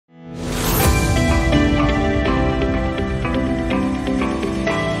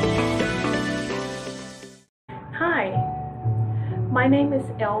My name is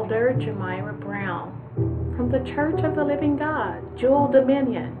Elder Jamyra Brown from the Church of the Living God, Jewel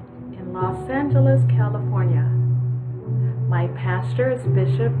Dominion in Los Angeles, California. My pastor is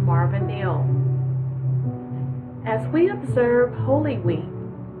Bishop Marvin Neal. As we observe Holy Week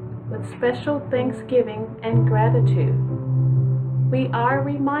with special thanksgiving and gratitude, we are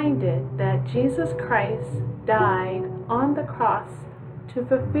reminded that Jesus Christ died on the cross to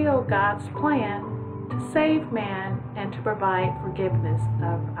fulfill God's plan to save man and to provide forgiveness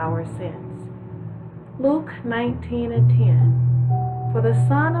of our sins. Luke 19:10. For the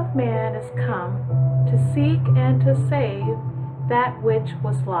Son of Man is come to seek and to save that which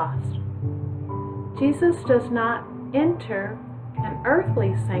was lost. Jesus does not enter an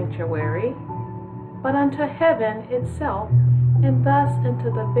earthly sanctuary, but unto heaven itself, and thus into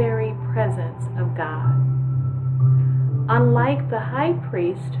the very presence of God. Unlike the high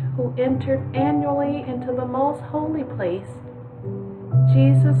priest who entered annually into the most holy place,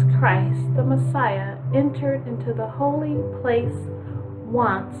 Jesus Christ, the Messiah, entered into the holy place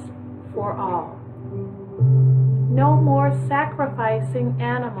once for all. No more sacrificing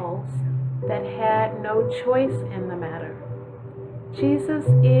animals that had no choice in the matter. Jesus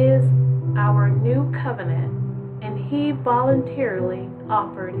is our new covenant, and he voluntarily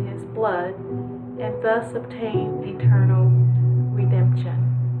offered his blood and thus obtained eternal redemption.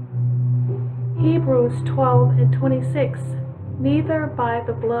 Hebrews 12:26. Neither by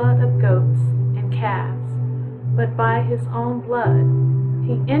the blood of goats and calves, but by his own blood,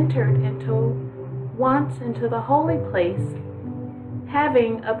 he entered once into the holy place,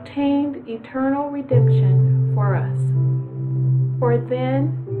 having obtained eternal redemption for us. For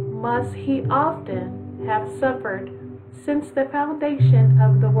then must he often have suffered since the foundation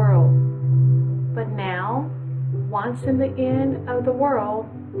of the world. But now, once in the end of the world,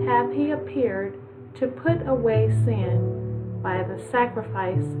 hath he appeared to put away sin by the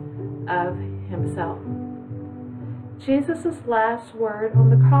sacrifice of himself. Jesus' last word on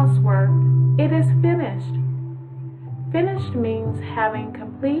the cross were, "It is finished." Finished means having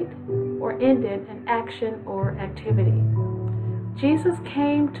complete or ended an action or activity. Jesus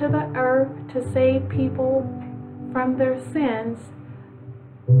came to the earth to save people from their sins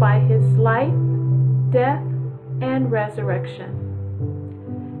by his life, death, and resurrection.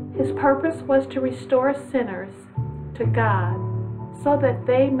 His purpose was to restore sinners to God so that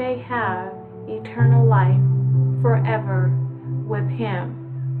they may have eternal life forever with him.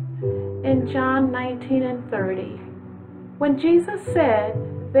 In John 19:30, when Jesus said,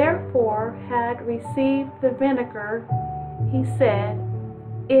 "Therefore had received the vinegar," he said,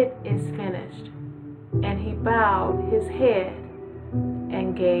 "It is finished." And he bowed his head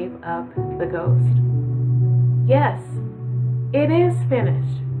and gave up the ghost. Yes, it is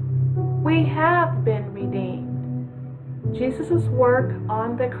finished. We have been redeemed. Jesus' work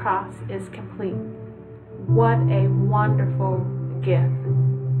on the cross is complete. What a wonderful gift.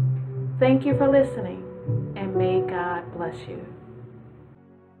 Thank you for listening, and may God bless you.